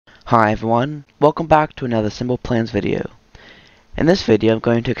Hi everyone, welcome back to another Simple Plans video. In this video I'm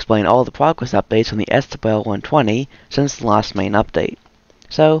going to explain all the progress updates on the SWL-120 since the last main update.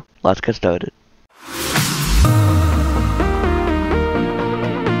 So, let's get started.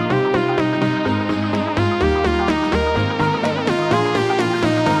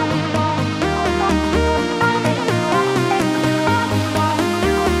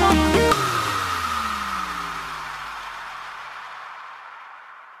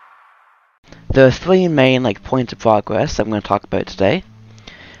 There are three main points of progress I'm going to talk about today.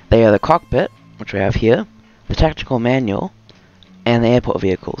 They are the cockpit, which we have here, the technical manual, and the airport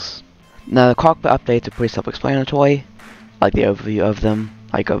vehicles. Now the cockpit updates are pretty self-explanatory, like the overview of them,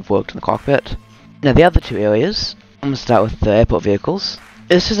 like I've worked in the cockpit. Now the other two areas, I'm going to start with the airport vehicles.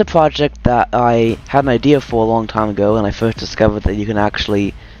 This is a project that I had an idea for a long time ago when I first discovered that you can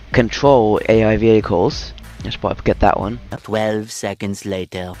actually control AI vehicles. I should probably forget that one. 12 seconds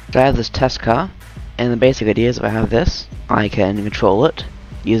later. So I have this test car, and the basic idea is if I have this, I can control it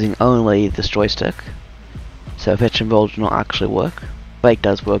using only this joystick. So pitch and roll do not actually work. Brake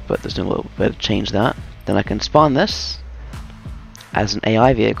does work, but there's no little bit to change that. Then I can spawn this as an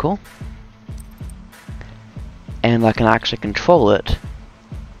AI vehicle, and I can actually control it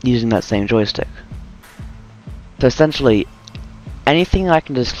using that same joystick. So essentially, anything I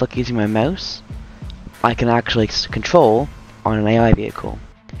can just click using my mouse, I can actually control on an AI vehicle.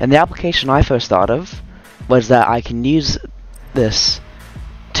 And the application I first thought of was that I can use this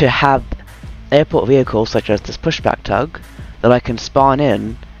to have airport vehicles such as this pushback tug that I can spawn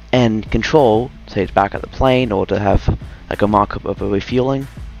in and control, say it's back at the plane, or to have a markup of a refueling.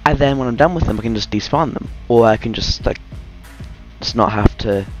 And then when I'm done with them, I can just despawn them, or I can just not have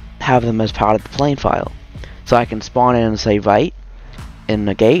to have them as part of the plane file. So I can spawn in and say right in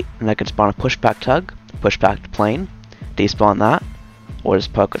the gate, and I can spawn a pushback tug, push back to plane, despawn that, or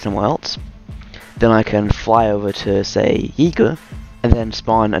just park it somewhere else. Then I can fly over to, say, Yiga, and then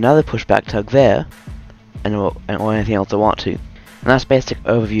spawn another pushback tug there, or anything else I want to. And that's a basic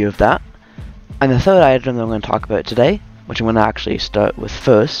overview of that. And the third item that I'm going to talk about today, which I'm going to actually start with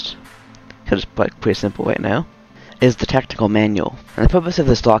first, because it's pretty simple right now, is the technical manual. And the purpose of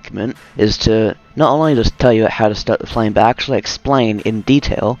this document is to not only just tell you how to start the plane, but actually explain in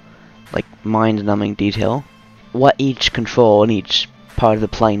detail, like mind-numbing detail, what each control in each part of the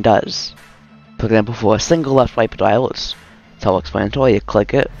plane does. For example, for a single left wiper dial, it's self-explanatory, you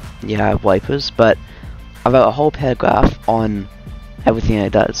click it, you have wipers, but I've got a whole paragraph on everything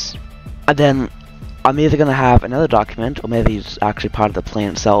it does. And then I'm either going to have another document, or maybe it's actually part of the plane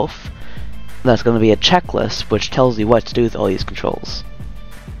itself, that's going to be a checklist which tells you what to do with all these controls.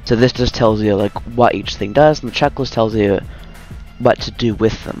 So this just tells you what each thing does, and the checklist tells you what to do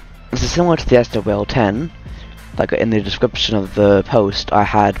with them. This is similar to the SWL-10. In the description of the post, I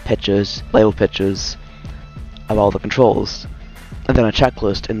had pictures, labeled pictures of all the controls, and then a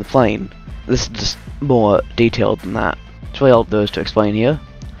checklist in the plane. This is just more detailed than that. It's really all there is to explain here.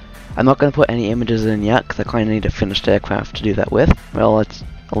 I'm not going to put any images in yet, because I kind of need a finished aircraft to do that with. Well, it's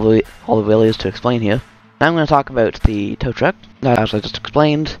all there really is to explain here. Now I'm going to talk about the tow truck. As I just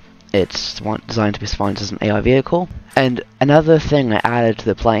explained, it's designed to be spawned as an AI vehicle. And another thing I added to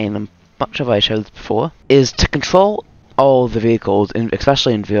the plane, I'm not sure if I showed this before, is to control all the vehicles,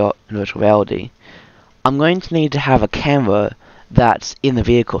 especially in virtual reality, I'm going to need to have a camera that's in the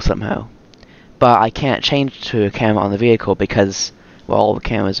vehicle somehow. But I can't change to a camera on the vehicle because, well, all the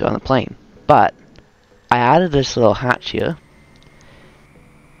cameras are on the plane. But I added this little hatch here,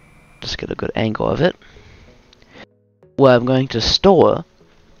 just get a good angle of it, where I'm going to store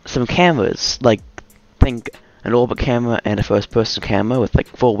some cameras, think an orbit camera and a first person camera with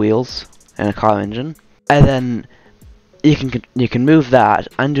 4 wheels and a car engine. And then you can move that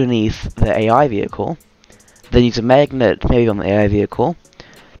underneath the AI vehicle, then use a magnet maybe on the AI vehicle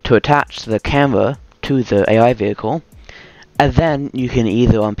to attach the camera to the AI vehicle, and then you can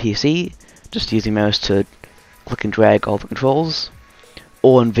either on PC just use your mouse to click and drag all the controls,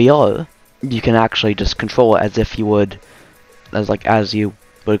 or in VR you can actually just control it as if you would as you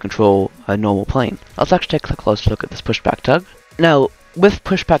would control a normal plane. Let's actually take a closer look at this pushback tug. Now, with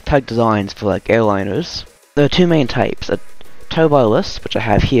pushback tug designs for airliners, there are two main types: a tow barless, which I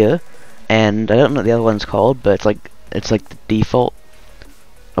have here, and I don't know what the other one's called, but it's the default.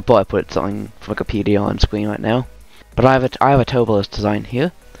 I'll probably put something from Wikipedia on screen right now. But I have a tow barless design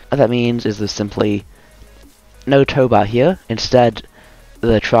here. What that means is there's simply no tow bar here. Instead,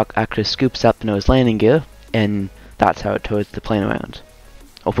 the truck actually scoops up the nose landing gear, and that's how it tows the plane around,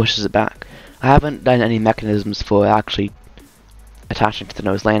 or pushes it back. I haven't done any mechanisms for actually attaching to the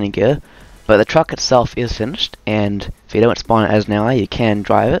nose landing gear, but the truck itself is finished, and if you don't spawn it as an ally, you can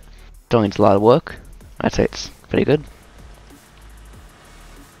drive it. Still needs a lot of work. I'd say it's pretty good.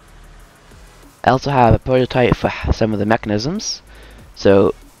 I also have a prototype for some of the mechanisms.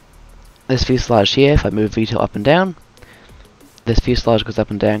 So this fuselage here, if I move VTOL up and down, this fuselage goes up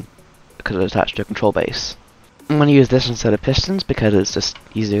and down because it's attached to a control base. I'm going to use this instead of pistons because it's just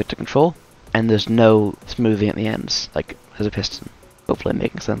easier to control, and there's no smoothing at the ends like as a piston. Hopefully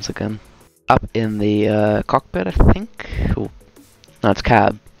making sense again. Up in the cockpit, I think. Ooh. No, it's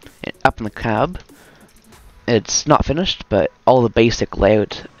cab. Up in the cab, it's not finished, but all the basic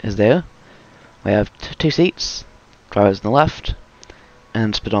layout is there. We have two seats, drivers on the left,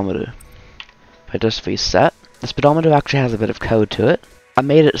 and speedometer. If I just reset, the speedometer actually has a bit of code to it. I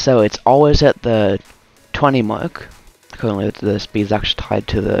made it so it's always at the 20 mark. Currently the speed is actually tied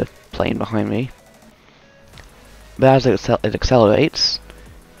to the plane behind me. But as it accelerates,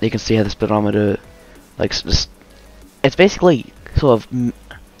 you can see how the speedometer, like, it's basically sort of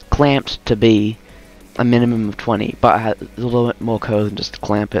clamped to be a minimum of 20, but it has a little bit more code than just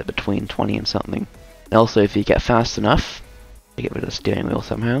clamp it between 20 and something. And also, if you get fast enough, you get rid of the steering wheel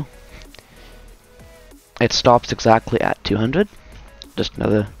somehow, it stops exactly at 200. Just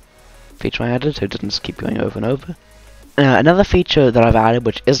another feature I added, so it doesn't just keep going over and over. Another feature that I've added,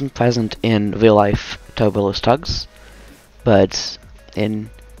 which isn't present in real-life turbo tugs, but in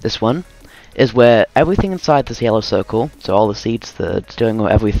this one, is where everything inside this yellow circle, so all the seats, the steering wheel,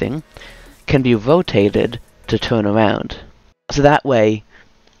 everything, can be rotated to turn around. So that way,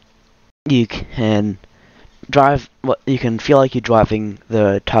 you can drive, you can feel like you're driving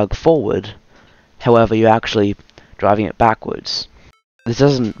the tug forward, however you're actually driving it backwards. This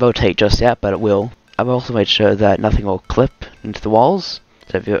doesn't rotate just yet, but it will. I've also made sure that nothing will clip into the walls.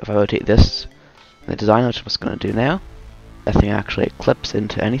 So if I rotate this in the design, which I'm just going to do now, nothing actually clips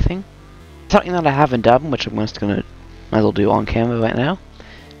into anything. Something that I haven't done, which I'm just going to might as well do on camera right now,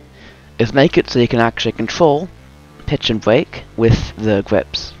 is make it so you can actually control pitch and brake with the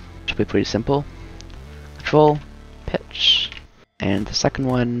grips. Should be pretty simple. Control, pitch, and the second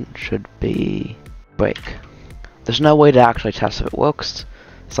one should be brake. There's no way to actually test if it works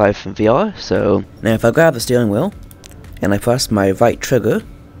aside from VR, so now if I grab the steering wheel and I press my right trigger,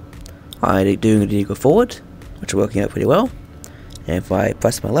 I do go forward, which is working out pretty well. And if I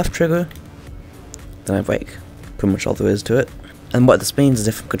press my left trigger, then I brake. Pretty much all there is to it. And what this means is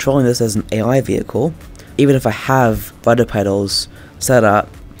if I'm controlling this as an AI vehicle, even if I have rudder pedals set up,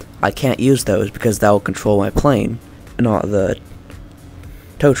 I can't use those because that will control my plane, not the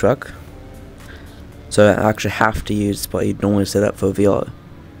tow truck. So I actually have to use what you'd normally set up for VR,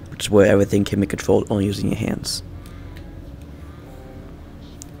 which is where everything can be controlled only using your hands.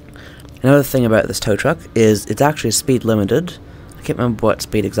 Another thing about this tow truck is it's actually speed limited. I can't remember what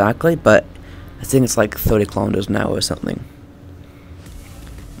speed exactly, but I think it's like 30 kilometers an hour or something.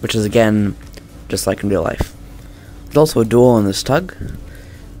 Which is again, just like in real life. There's also a door on this tug.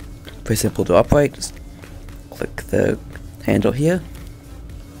 Pretty simple to operate. Just click the handle here.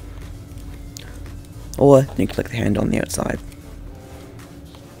 Or you can click the handle on the outside.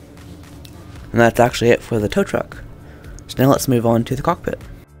 And that's actually it for the tow truck. So now let's move on to the cockpit.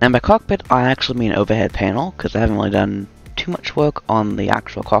 And by cockpit, I actually mean overhead panel, because I haven't really done too much work on the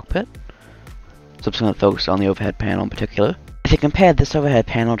actual cockpit. So I'm just going to focus on the overhead panel in particular. If you compare this overhead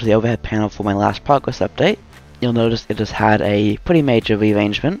panel to the overhead panel for my last progress update, you'll notice it has had a pretty major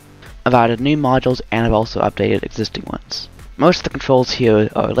rearrangement. I've added new modules and I've also updated existing ones. Most of the controls here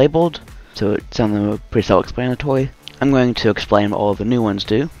are labeled, so some of them are pretty self-explanatory. I'm going to explain what all of the new ones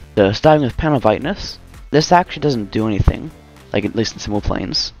do. So starting with panel brightness, this actually doesn't do anything, like at least in simple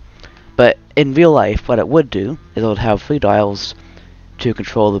planes. But in real life, what it would do is it would have 3 dials to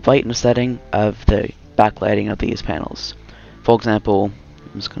control the brightness setting of the backlighting of these panels. For example,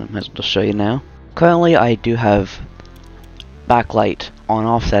 I'm just going to just show you now. Currently, I do have backlight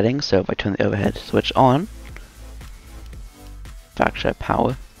on-off settings, so if I turn the overhead switch on, actually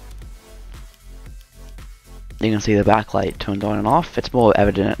power, you can see the backlight turned on and off. It's more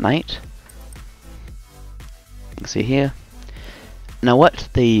evident at night. You can see here. Now what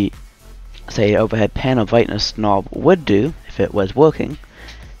the, say, overhead panel brightness knob would do, if it was working,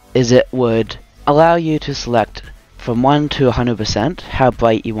 is it would allow you to select from 1 to 100% how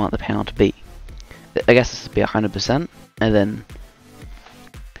bright you want the panel to be. I guess this would be 100%, and then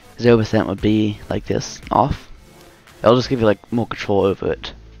 0% would be like this, off. It'll just give you like more control over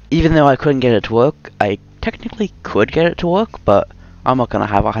it. Even though I couldn't get it to work, I technically could get it to work, but I'm not going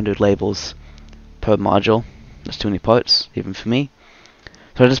to have 100 labels per module. That's too many parts, even for me.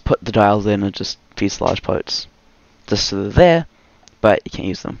 So I just put the dials in and just fuselage parts. Just so they're there, but you can't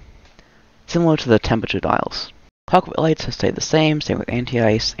use them. Similar to the temperature dials. Cockpit lights have stayed the same with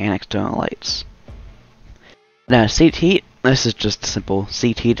anti-ice and external lights. Now seat heat, this is just a simple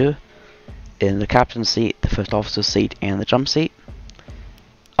seat heater in the captain's seat, the first officer's seat, and the jump seat.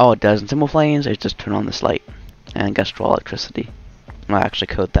 All it does in simple planes is just turn on this light and gets draw electricity. I'll actually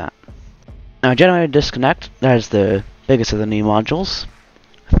code that. Now generator disconnect, that is the biggest of the new modules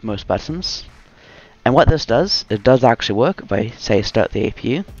with most buttons. And what this does, it does actually work if I say start the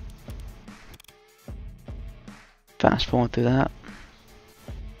APU. Fast forward through that.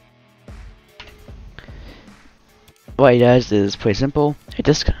 What it does is pretty simple. It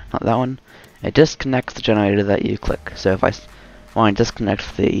disconnects the generator that you click. So if I want to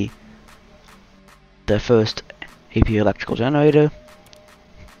disconnect the first APU electrical generator,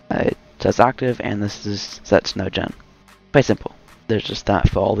 it says active, and this is set to no gen. Pretty simple. There's just that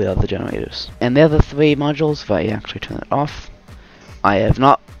for all the other generators. And the other three modules, if I actually turn it off, I have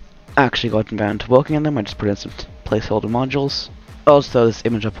not actually gotten down to working on them. I just put in some placeholder modules. I'll just throw this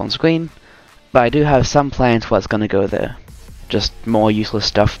image up on screen, but I do have some plans for what's going to go there. Just more useless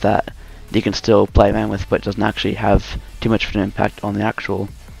stuff that you can still play around with, but doesn't actually have too much of an impact on the actual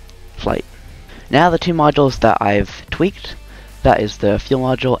flight. Now the two modules that I've tweaked, that is the fuel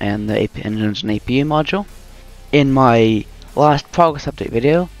module and the engines and APU module. In my last progress update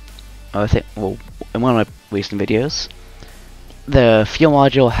video, I think, well, in one of my recent videos, the fuel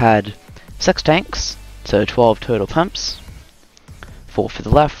module had 6 tanks, so 12 total pumps, 4 for the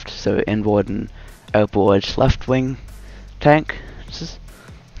left, so inboard and outboard left wing tank,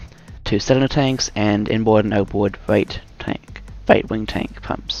 2 cylinder tanks, and inboard and outboard right wing tank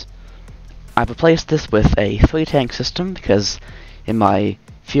pumps. I've replaced this with a 3 tank system because in my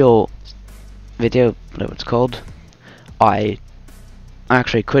fuel video, whatever it's called, I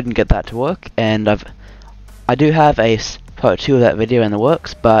actually couldn't get that to work, and I do have a part 2 of that video in the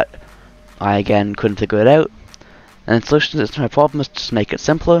works, but I again couldn't figure it out. And the solution to my problem is to just make it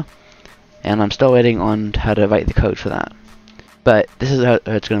simpler, and I'm still waiting on how to write the code for that. But this is how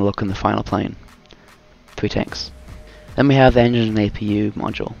it's going to look in the final plane. 3 tanks. Then we have the engine and APU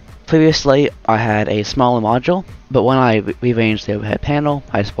module. Previously I had a smaller module, but when I rearranged the overhead panel,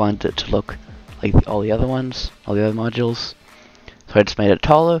 I just wanted it to look like all the other ones, all the other modules. So I just made it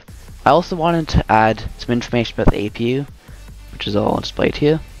taller. I also wanted to add some information about the APU, which is all displayed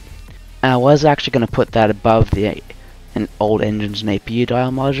here. And I was actually going to put that above the old engines and APU dial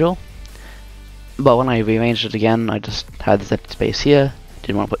module. But when I rearranged it again, I just had this empty space here.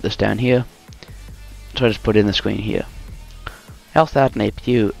 Didn't want to put this down here. So I just put it in the screen here. I also had an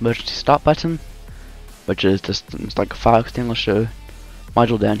APU emergency stop button, which is just it's like a fire extinguisher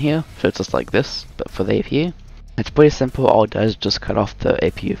module down here. So it's just like this, but for the APU. It's pretty simple. All it does is just cut off the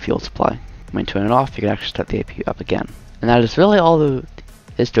APU fuel supply. When you turn it off, you can actually start the APU up again. And that is really all there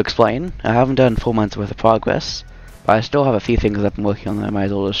is to explain. I haven't done 4 months worth of progress, but I still have a few things I've been working on that I might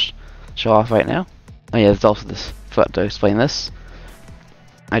as well just show off right now. Oh yeah, there's also this, forgot to explain this.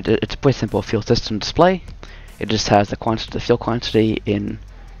 It's a pretty simple fuel system display. It just has the fuel quantity in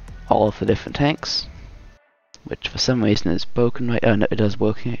all of the different tanks, which for some reason is broken right. Oh no, it does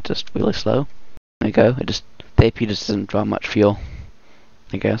working. It's just really slow. There you go. The APU just doesn't draw much fuel,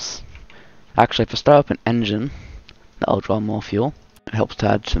 I guess. Actually, if I start up an engine, that'll draw more fuel. It helps to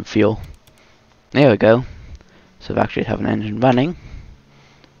add some fuel. There we go. So if I actually have an engine running,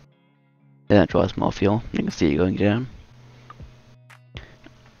 then it draws more fuel. You can see it going down.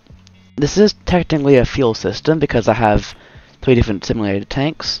 This is technically a fuel system because I have 3 different simulated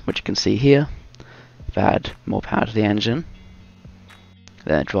tanks, which you can see here. If I add more power to the engine,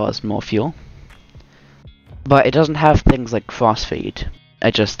 then it draws more fuel. But it doesn't have things like cross feed.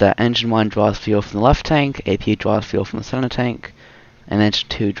 It's just that engine 1 draws fuel from the left tank, APU draws fuel from the center tank, and engine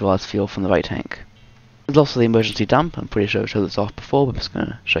 2 draws fuel from the right tank. There's also the emergency dump. I'm pretty sure I showed this off before, but I'm just going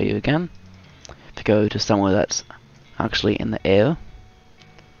to show you again. To go to somewhere that's actually in the air,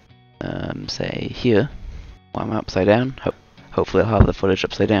 say here, while I'm upside down. Hopefully I'll have the footage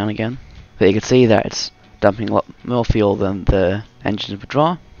upside down again. But you can see that it's dumping a lot more fuel than the engine would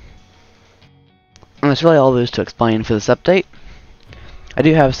draw. And that's really all there is to explain for this update. I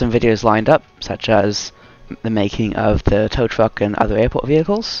do have some videos lined up, such as the making of the tow truck and other airport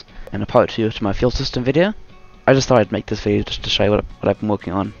vehicles, and a part 2 to my fuel system video. I just thought I'd make this video just to show you what I've been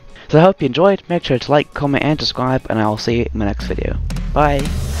working on. So I hope you enjoyed. Make sure to like, comment, and subscribe, and I'll see you in my next video. Bye!